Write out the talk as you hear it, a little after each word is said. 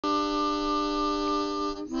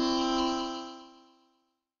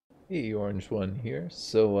Hey, Orange One here.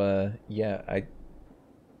 So, yeah, I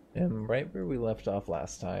am right where we left off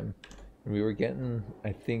last time. And we were getting,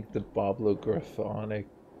 I think, the Boblographic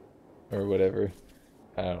or whatever.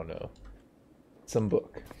 I don't know. Some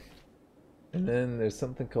book. And then there's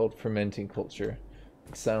something called Fermenting Culture.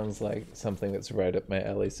 It sounds like something that's right up my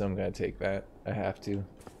alley, so I'm gonna take that. I have to.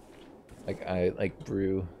 Like, I like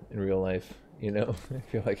brew in real life, you know? I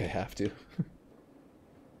feel like I have to.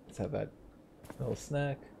 Let's have that little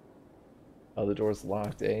snack. Oh, the door's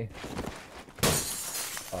locked, eh?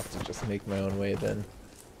 I'll have to just make my own way then.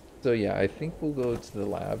 So yeah, I think we'll go to the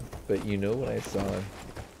lab, but you know what I saw?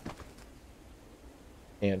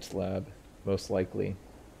 Ant lab, most likely.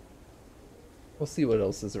 We'll see what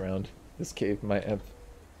else is around. This cave might have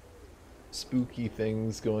spooky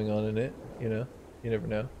things going on in it, you know? You never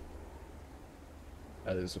know.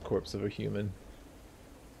 There's a corpse of a human.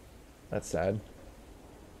 That's sad.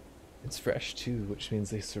 It's fresh too, which means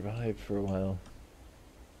they survived for a while.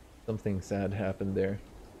 Something sad happened there.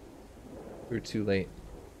 We're too late.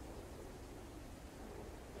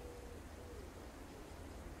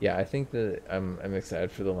 Yeah, I think that I'm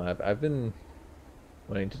excited for the lab. I've been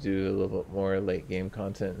wanting to do a little bit more late game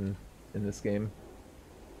content in this game.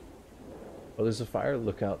 Oh, there's a fire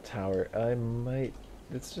lookout tower.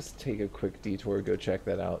 Let's just take a quick detour, go check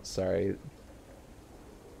that out. Sorry.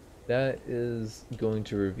 That is going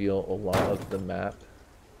to reveal a lot of the map,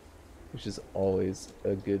 which is always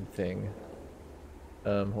a good thing.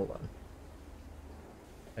 Hold on.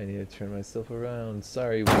 I need to turn myself around.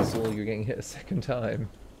 Sorry, Weasel, you're getting hit a second time.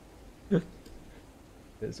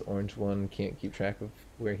 This orange one can't keep track of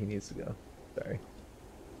where he needs to go. Sorry.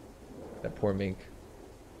 That poor mink.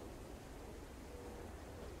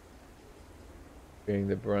 Bearing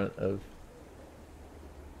the brunt of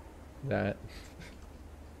that.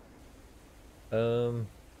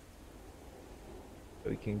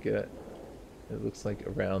 We can get, it looks like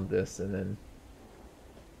around this and then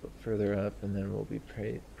further up, and then we'll be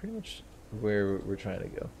pretty much where we're trying to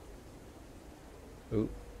go. Oop.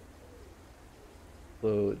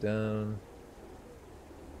 Slow it down.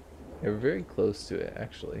 Yeah, we're very close to it,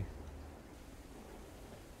 actually.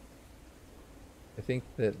 I think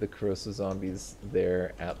that the corrosive zombie's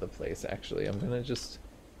there at the place, actually. I'm gonna just,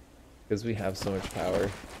 because we have so much power,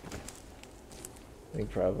 I think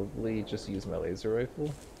probably just use my laser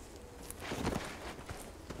rifle.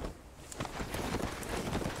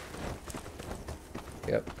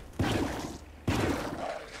 Yep.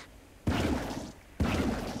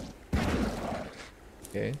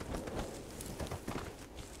 Okay.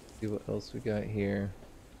 See what else we got here.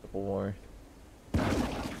 A couple more.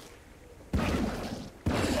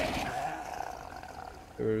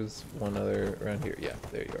 There's one other around here. Yeah,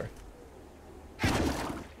 there you are.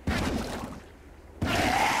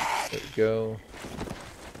 There we go.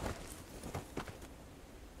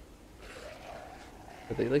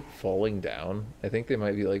 Are they like falling down? I think they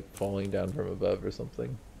might be like falling down from above or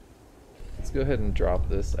something. Let's go ahead and drop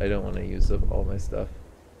this. I don't want to use up all my stuff.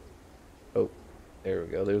 Oh, there we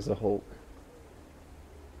go. There's a Hulk.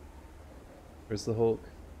 Where's the Hulk?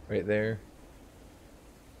 Right there.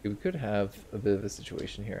 Okay, we could have a bit of a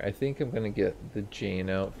situation here. I think I'm going to get the Jane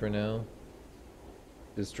out for now.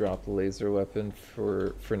 Just drop the laser weapon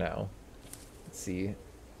for now. Let's see.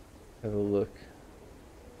 Have a look.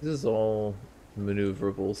 This is all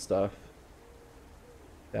maneuverable stuff.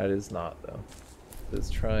 That is not, though. Let's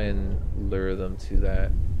try and lure them to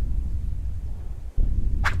that.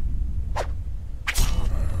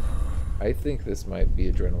 I think this might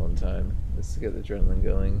be adrenaline time. Let's get the adrenaline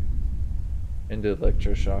going. And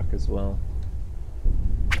electroshock as well.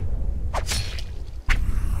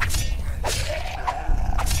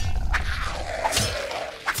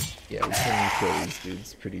 Yeah, we can kill these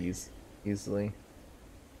dudes pretty easily.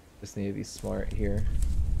 Just need to be smart here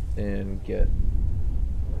and get.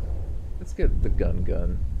 Let's get the gun.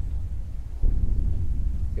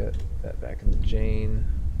 Get that back in the Jane.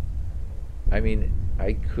 I mean,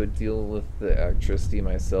 I could deal with the electricity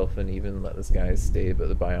myself and even let this guy stay, but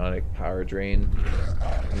the bionic power drain,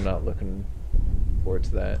 I'm not looking forward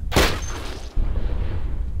to that.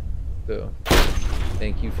 So,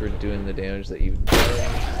 thank you for doing the damage that you've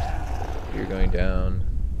done. You're going down.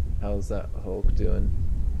 How's that Hulk doing?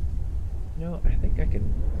 No, I think I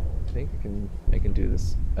can do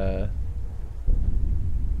this.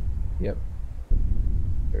 Yep.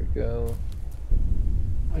 There we go.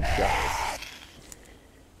 I got this.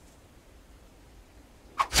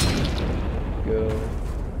 Go.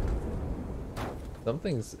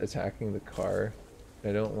 Something's attacking the car.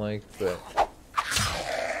 I don't like, but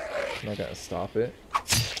I'm not gonna stop it.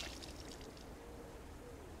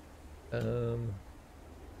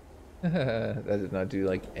 That did not do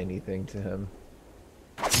like anything to him.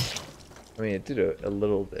 I mean, it did a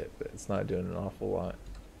little bit, but it's not doing an awful lot.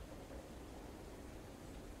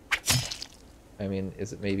 I mean,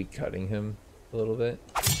 is it maybe cutting him a little bit?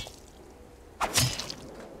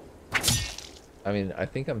 I mean, I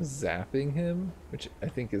think I'm zapping him, which I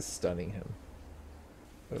think is stunning him.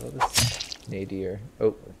 What about this nadir?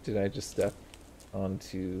 Oh, did I just step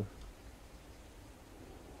onto...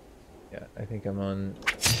 Yeah, I think I'm on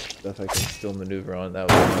stuff I can still maneuver on. That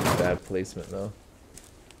was not bad placement, though.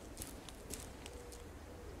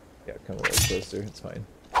 Yeah, come a little closer. It's fine.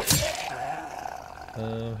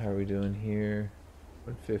 How are we doing here?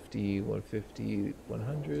 150, 150,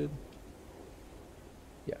 100.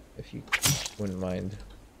 Yeah, if you wouldn't mind.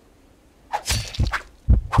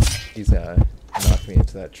 He's gonna knock me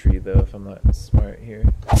into that tree, though, if I'm not smart here.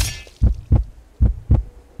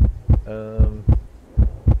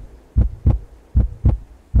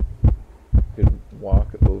 Could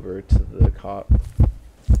walk over to the cop.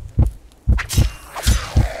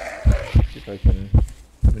 See if I can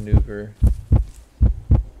maneuver.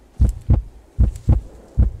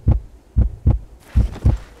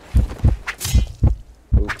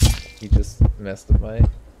 Oops, he just messed up my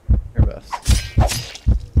earmuffs.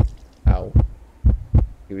 Ow.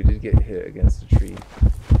 Okay, we did get hit against a tree.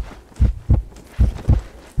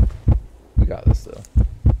 We got this though.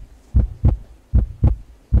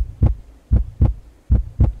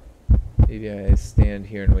 Maybe I stand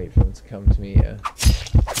here and wait for him to come to me. Yeah.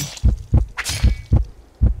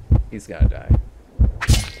 He's gotta die.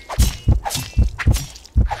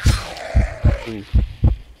 Ooh.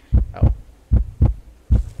 Ow.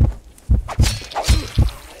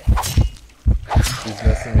 He's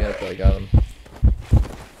messing me up, but I got him.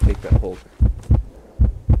 Take that Hulk.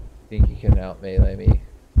 Think you can out melee me.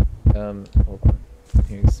 Hold on. I'm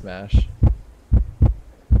hearing smash.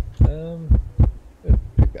 Good.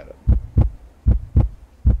 Pick that up.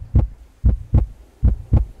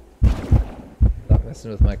 Stop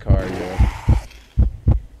messing with my car, yo.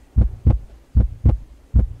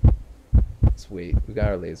 Let's wait. We got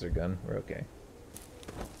our laser gun. We're okay.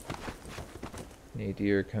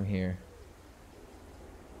 Nadir, come here.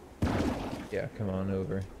 Yeah, come on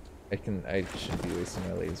over. I shouldn't be wasting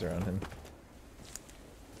my laser on him.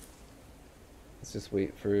 Let's just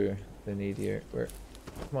wait for the nadir.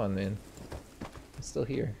 Come on, man. I'm still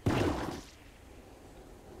here.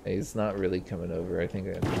 Hey, he's not really coming over. I think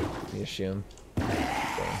I assume.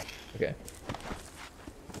 Okay.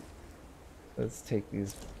 Let's take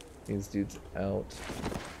these dudes out.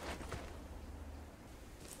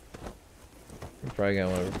 I'm probably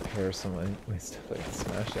gonna want to repair some of my stuff like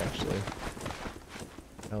Smash actually.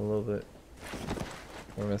 A little bit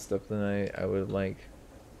more messed up than I would like.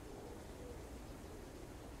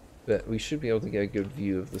 But we should be able to get a good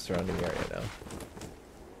view of the surrounding area now.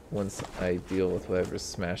 Once I deal with whatever's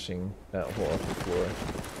smashing that hole off the floor.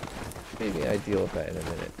 Maybe I deal with that in a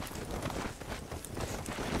minute.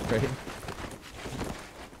 Right?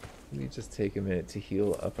 Let me just take a minute to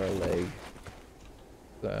heal up our leg.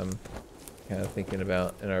 So I'm kind of thinking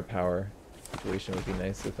about in our power situation would be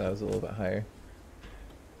nice if that was a little bit higher.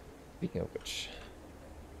 Speaking of which,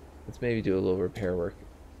 let's maybe do a little repair work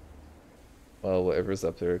while whatever's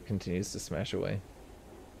up there continues to smash away.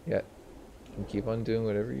 Yeah, and keep on doing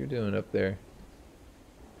whatever you're doing up there.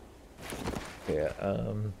 Okay, what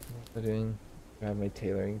am I doing? Grab my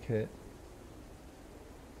tailoring kit.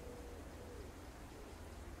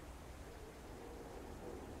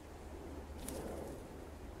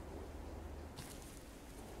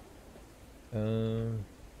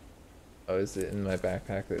 Oh, is it in my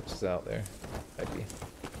backpack that's just out there? Might be.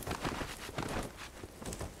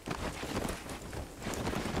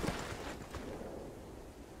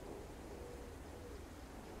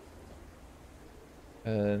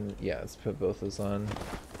 And yeah, let's put both those on.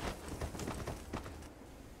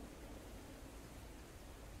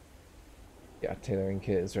 Yeah, tailoring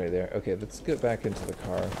kit is right there. Okay, let's get back into the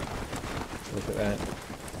car. Look at that.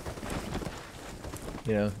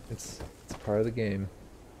 You know, it's part of the game.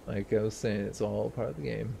 Like I was saying, it's all part of the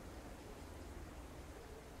game.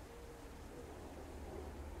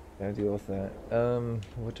 Gotta deal with that.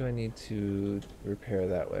 What do I need to repair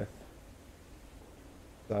that with?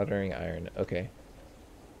 Soldering iron. Okay.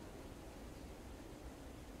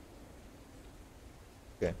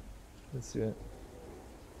 Okay, let's do it.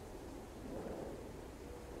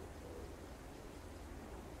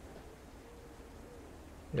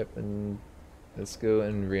 Yep, and let's go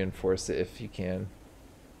and reinforce it if you can.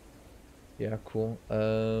 Yeah, cool.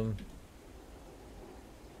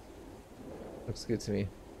 Looks good to me.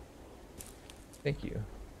 Thank you.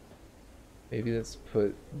 Maybe let's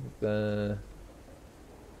put the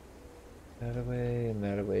that away and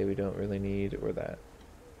that away we don't really need, or that.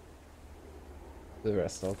 The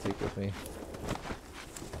rest I'll take with me.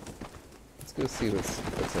 Let's go see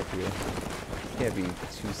what's up here. Can't be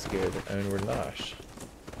too scared. I mean, we're Nosh.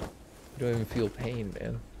 We don't even feel pain,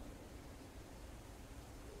 man.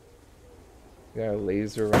 We got a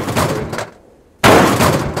laser around already.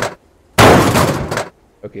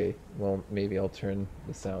 Okay, well, maybe I'll turn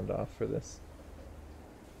the sound off for this.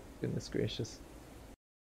 Goodness gracious.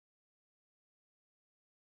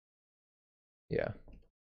 Yeah.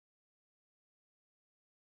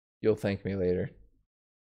 You'll thank me later.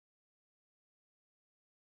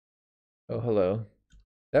 Oh, hello.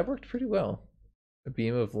 That worked pretty well. A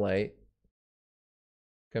beam of light.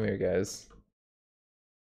 Come here, guys.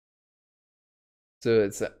 So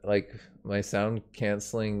it's like my sound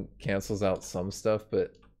canceling cancels out some stuff,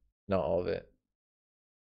 but not all of it.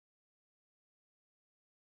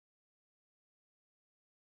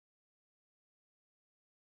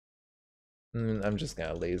 I'm just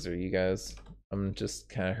gonna laser you guys. I'm just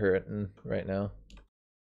kind of hurting right now.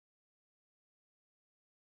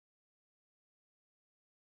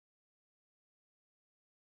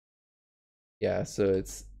 Yeah, so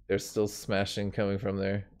there's still smashing coming from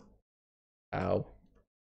there. Ow.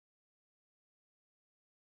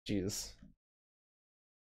 Jesus.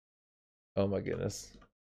 Oh my goodness.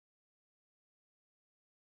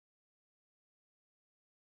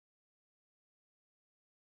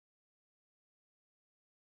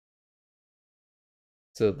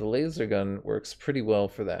 So the laser gun works pretty well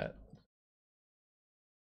for that.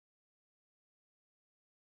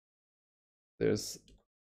 There's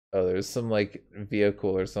there's some like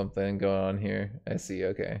vehicle or something going on here. I see,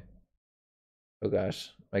 okay. Oh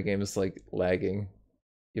gosh, my game is like lagging,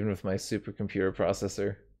 even with my supercomputer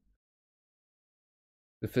processor.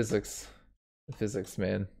 The physics,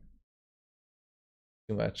 man.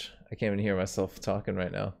 Too much. I can't even hear myself talking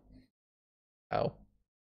right now. Ow.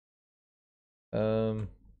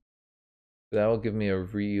 That will give me a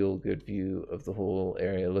real good view of the whole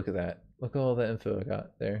area. Look at that. Look at all the info I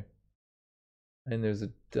got there. And there's a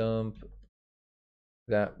dump.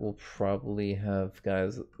 That will probably have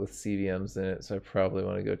guys with CVMs in it, so I probably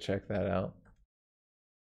want to go check that out.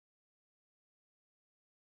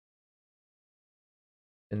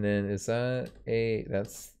 And then is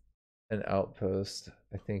that's an outpost.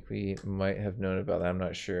 I think we might have known about that, I'm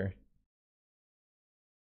not sure.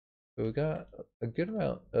 But we got a good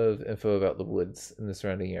amount of info about the woods and the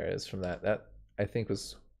surrounding areas from that. That I think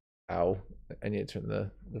was, ow, I need to turn the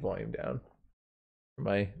volume down for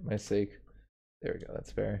my sake. There we go,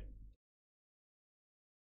 that's fair.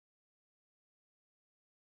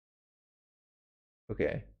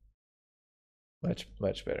 Okay.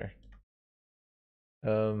 Much better.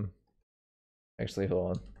 Actually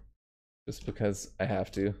hold on. Just because I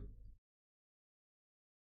have to.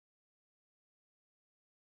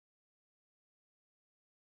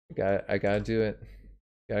 I gotta do it.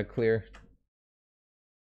 Gotta clear.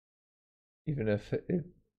 Even if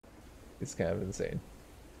it's kind of insane.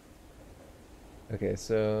 Okay,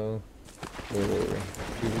 so where were we?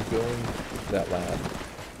 We were going to that lab.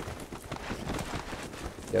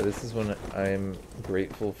 Yeah, this is when I'm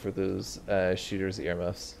grateful for those shooter's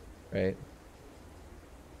earmuffs, right?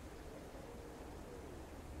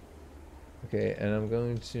 Okay, and I'm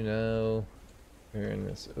going to now turn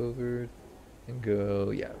this over and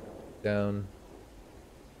go, yeah, down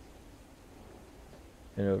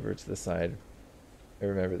and over to the side. I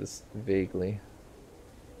remember this vaguely.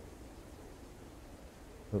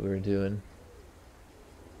 What we were doing.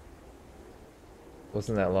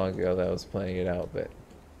 Wasn't that long ago that I was playing it out, but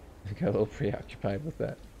I got a little preoccupied with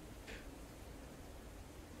that.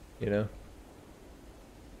 You know?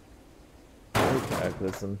 Oh,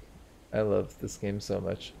 Cataclysm. I love this game so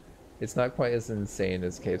much. It's not quite as insane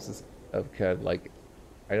as Caves of Cud. Like,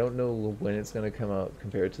 I don't know when it's gonna come out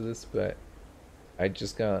compared to this, but I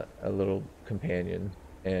just got a little companion,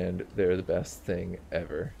 and they're the best thing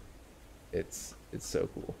ever. It's so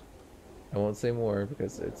cool. I won't say more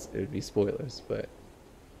because it would be spoilers, but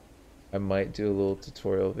I might do a little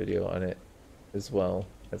tutorial video on it as well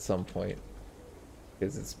at some point,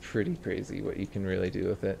 because it's pretty crazy what you can really do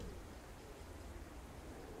with it.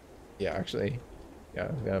 Yeah, actually, yeah,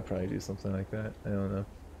 I'm gonna probably do something like that. I don't know.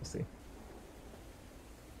 We'll see.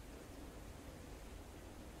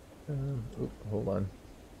 Oop, hold on.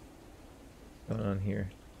 What's going on here?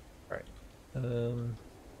 All right.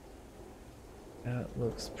 That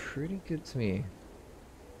looks pretty good to me.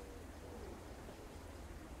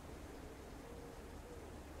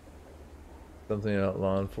 Something about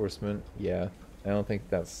law enforcement? Yeah, I don't think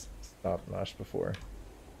that's stopped Nosh before.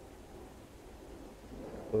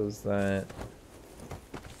 Close that.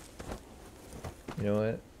 You know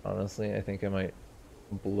what? Honestly, I think I might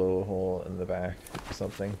blow a hole in the back or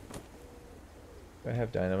something. Do I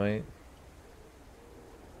have dynamite?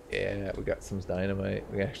 Yeah, we got some dynamite.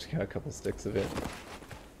 We actually got a couple sticks of it.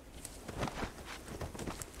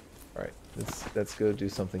 Alright, let's go do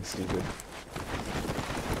something stupid.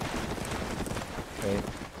 Okay.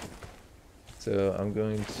 So I'm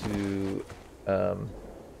going to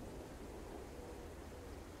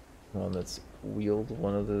let's wield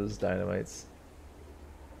one of those dynamites.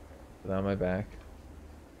 Put it on my back.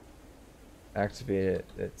 Activate it.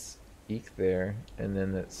 Let's peek there, and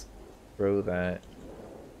then let's throw that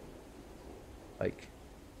like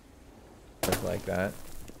that.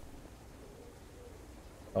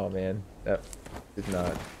 Oh man, that did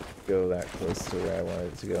not go that close to where I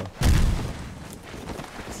wanted it to go.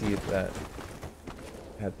 See if that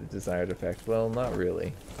had the desired effect. Well, not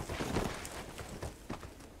really.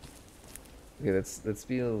 Okay, let's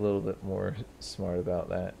be a little bit more smart about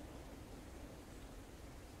that.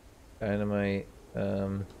 Dynamite,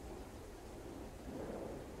 where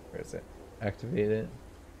is it? Activate it.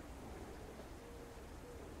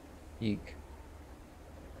 Eek.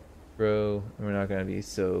 Throw. We're not gonna be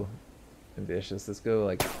so ambitious. Let's go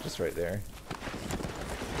like just right there.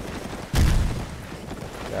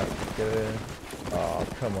 Yeah, get it. Oh,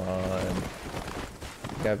 come on.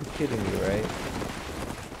 You gotta be kidding me, right?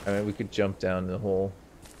 I mean, we could jump down the hole.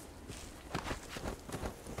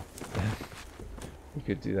 We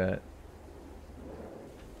could do that.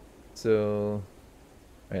 So,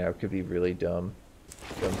 yeah, it could be really dumb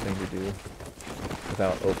thing to do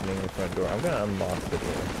without opening the front door. I'm gonna unlock the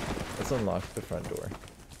door. Let's unlock the front door.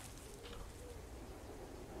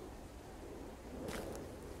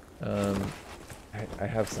 I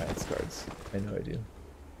have science cards. I know I do.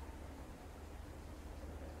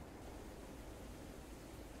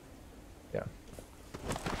 Yeah.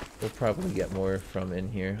 We'll probably get more from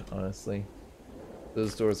in here, honestly.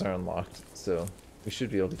 Those doors are unlocked, so we should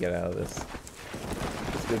be able to get out of this.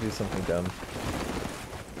 Let's go do something dumb.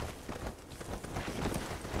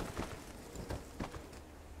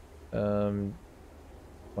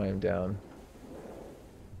 Climb down.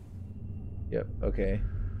 Yep, okay.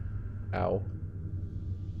 Ow.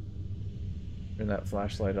 Turn that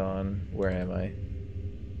flashlight on. Where am I?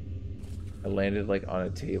 I landed like on a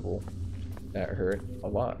table. That hurt a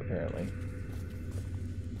lot, apparently.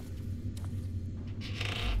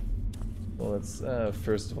 Well, let's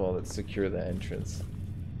first of all, let's secure the entrance.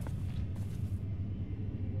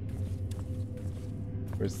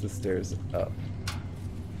 Where's the stairs up?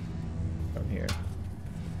 From here.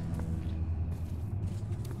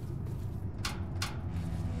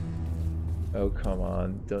 Oh, come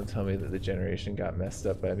on. Don't tell me that the generation got messed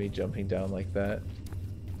up by me jumping down like that.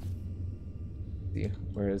 See,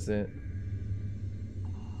 where is it?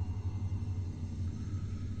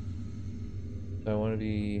 I want to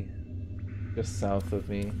be just south of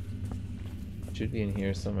me. It should be in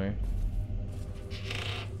here somewhere.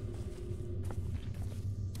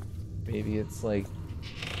 Maybe it's like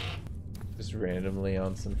just randomly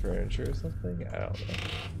on some furniture or something. I don't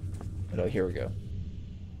know. Oh, here we go.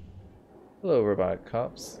 Hello, robotic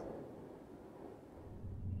cops.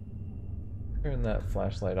 Turn that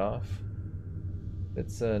flashlight off.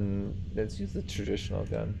 Let's use the traditional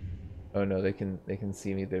gun. Oh no, they can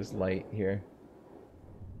see me. There's light here.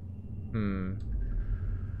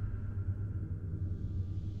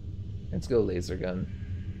 Let's go laser gun.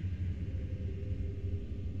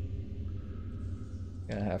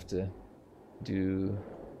 Gonna have to do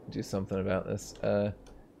something about this.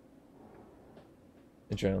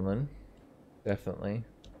 Adrenaline. Definitely.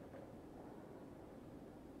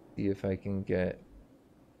 See if I can get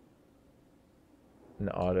an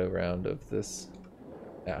auto round of this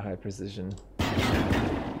at high precision.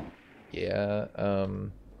 Yeah,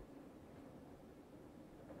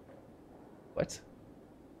 what?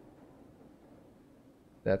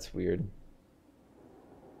 That's weird.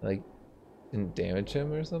 Like, didn't damage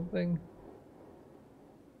him or something?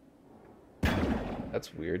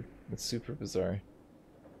 That's weird. It's super bizarre.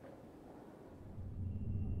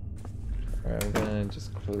 Alright, I'm gonna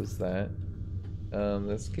just close that.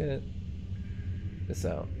 Let's get this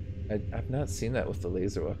out. I've not seen that with the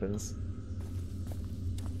laser weapons.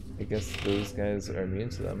 I guess those guys are immune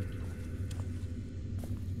to them.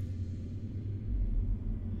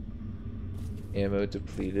 Ammo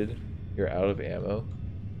depleted. You're out of ammo.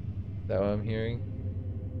 Is that what I'm hearing?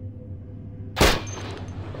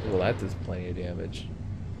 Well, that does plenty of damage.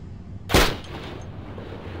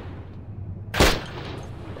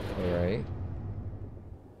 Alright.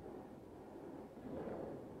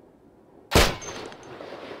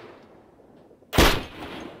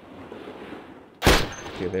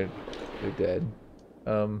 Okay, they're dead.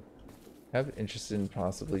 Have interested in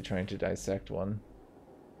possibly trying to dissect one.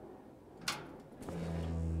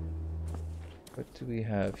 What do we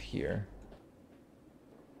have here?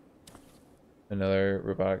 Another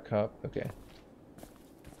robotic cop? Okay.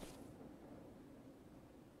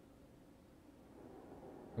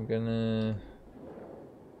 I'm gonna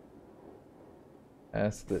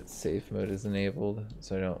ask that safe mode is enabled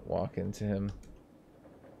so I don't walk into him.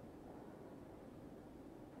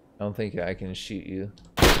 I don't think I can shoot you.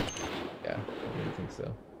 Yeah, I didn't think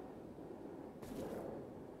so.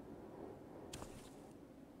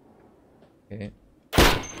 Okay.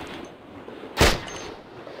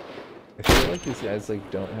 I feel like these guys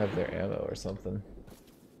like don't have their ammo or something.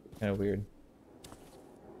 Kind of weird.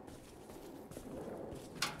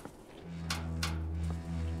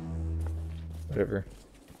 Whatever.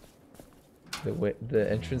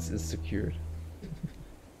 The entrance is secured.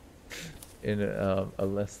 In a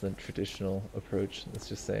less than traditional approach, let's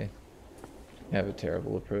just say. I have a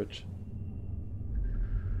terrible approach.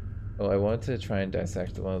 Oh, I want to try and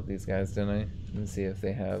dissect one of these guys, didn't I? And see if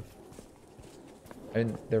they have... I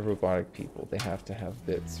mean, they're robotic people. They have to have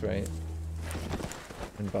bits, right?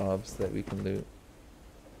 And bobs that we can loot.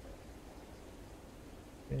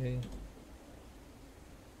 Okay.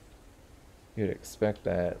 You'd expect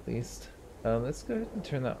that, at least. Let's go ahead and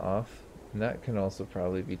turn that off. And that can also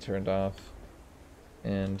probably be turned off.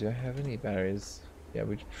 And do I have any batteries? Yeah,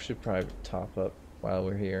 we should probably top up while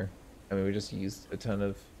we're here. I mean, we just used a ton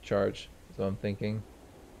of charge, so I'm thinking,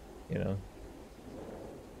 you know.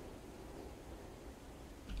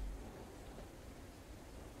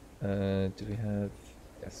 Do we have...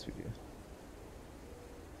 Yes, we do.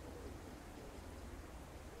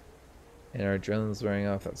 And our adrenaline's wearing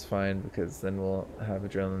off, that's fine, because then we'll have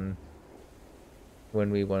adrenaline when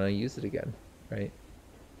we want to use it again, right?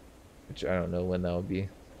 Which I don't know when that will be.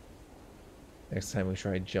 Next time we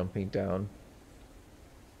try jumping down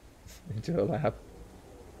into a lab,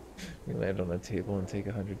 we land on a table and take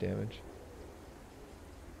 100 damage.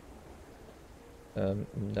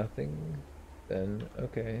 Nothing? Then,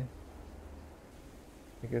 okay.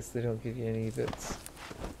 I guess they don't give you any bits.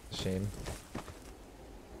 Shame.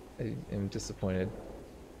 I am disappointed.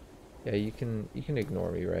 Yeah, you can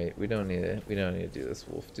ignore me, right? We don't need to do this,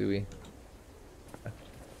 Wolf, do we?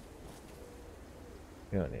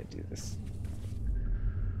 We don't need to do this.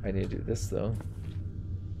 I need to do this though.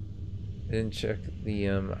 I didn't check the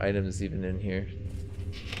items even in here.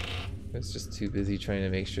 I was just too busy trying to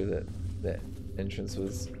make sure that that entrance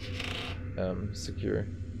was secure.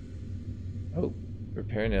 Oh,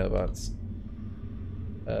 repair nanobots.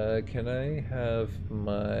 Can I have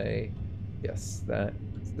my... Yes, that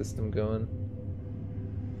system going?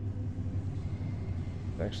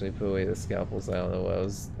 Actually put away the scalpels. I don't know what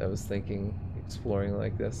I was thinking exploring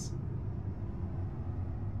like this.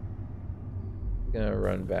 Gonna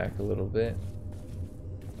run back a little bit.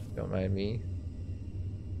 Don't mind me.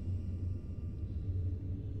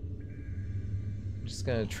 I'm just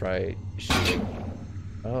gonna try shooting.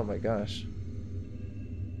 Oh my gosh.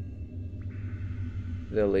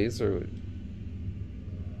 The laser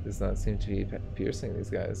does not seem to be piercing these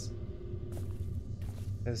guys.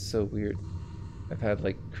 That's so weird. I've had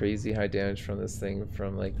like crazy high damage from this thing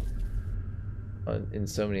from like in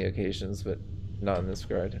so many occasions, but not in this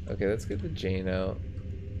regard. Okay, let's get the Jane out.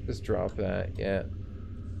 Just drop that. Yeah.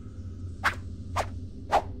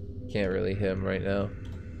 Can't really hit him right now.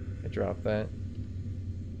 I drop that.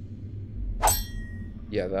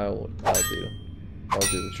 Yeah, that'll do. I'll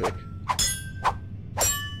do the trick.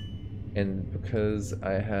 And because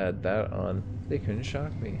I had that on, they couldn't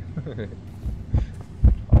shock me.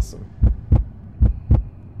 Awesome.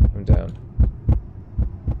 I'm down.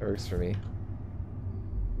 That works for me.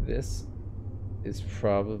 This is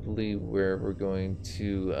probably where we're going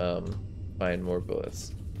to find more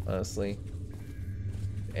bullets. Honestly,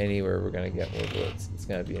 anywhere we're gonna get more bullets, it's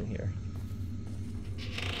gonna be in here.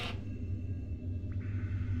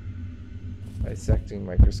 Dissecting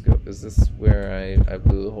microscope. Is this where I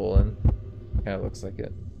blew a hole in? Kind of looks like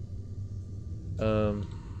it.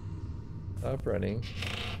 Stop running.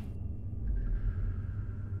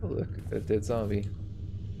 Oh look, a dead zombie.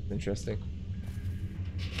 Interesting.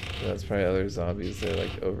 That's probably other zombies. They're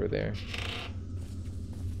like over there.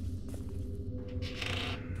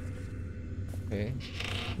 Okay.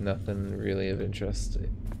 Nothing really of interest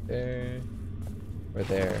there. Or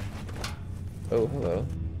there. Oh, hello.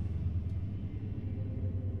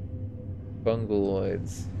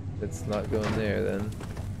 Bungaloids. It's not going there then.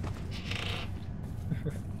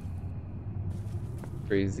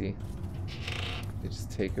 Crazy. They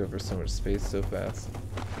just take over so much space so fast.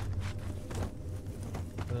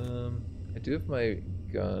 do have my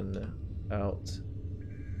gun out.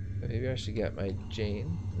 Maybe I should get my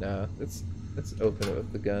Jane. Nah, let's open it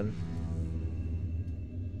with the gun.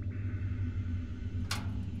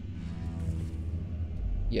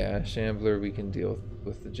 Yeah, Shambler, we can deal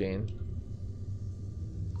with the Jane.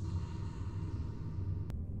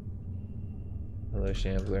 Hello,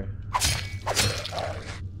 Shambler.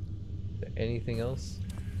 Anything else?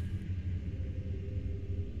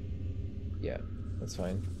 Yeah, that's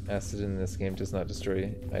fine. Acid in this game does not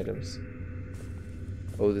destroy items.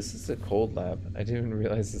 Oh, this is a cold lab. I didn't even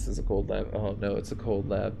realize this is a cold lab. Oh no, it's a cold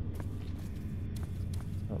lab.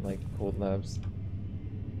 I don't like cold labs.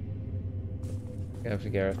 I have to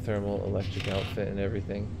get our thermal electric outfit and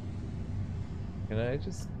everything. Can I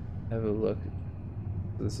just have a look?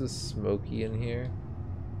 This is smoky in here.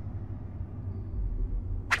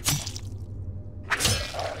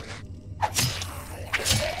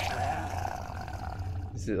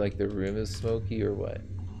 Is it like the room is smoky or what?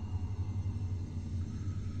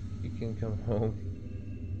 You can come home.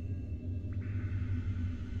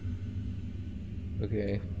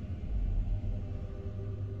 Okay.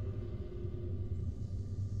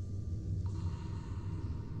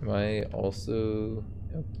 Am I also...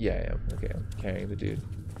 Oh, yeah, I am. Okay, I'm carrying the dude.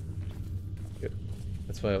 Good.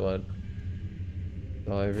 That's what I wanted. That's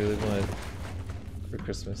all I really wanted for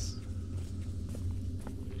Christmas.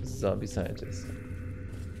 Just a zombie scientist.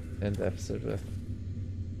 End the episode with.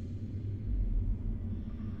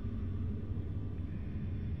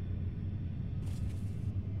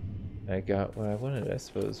 I got what I wanted, I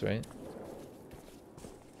suppose, right?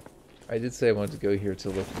 I did say I wanted to go here to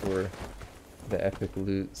look for the epic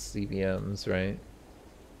loot CBMs, right?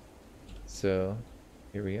 So,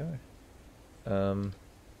 here we are.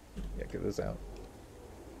 Yeah, get those out.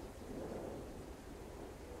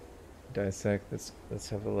 Dissect, let's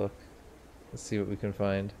have a look. Let's see what we can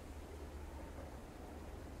find.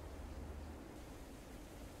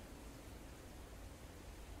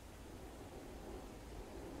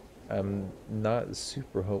 I'm not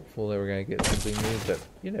super hopeful that we're gonna get something new, but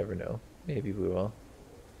you never know. Maybe we will.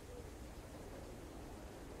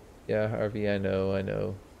 Yeah, Harvey, I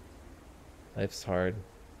know. Life's hard.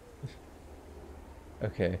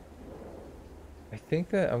 Okay. I think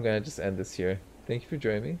that I'm gonna just end this here. Thank you for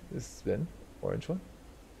joining me. This has been Orange One.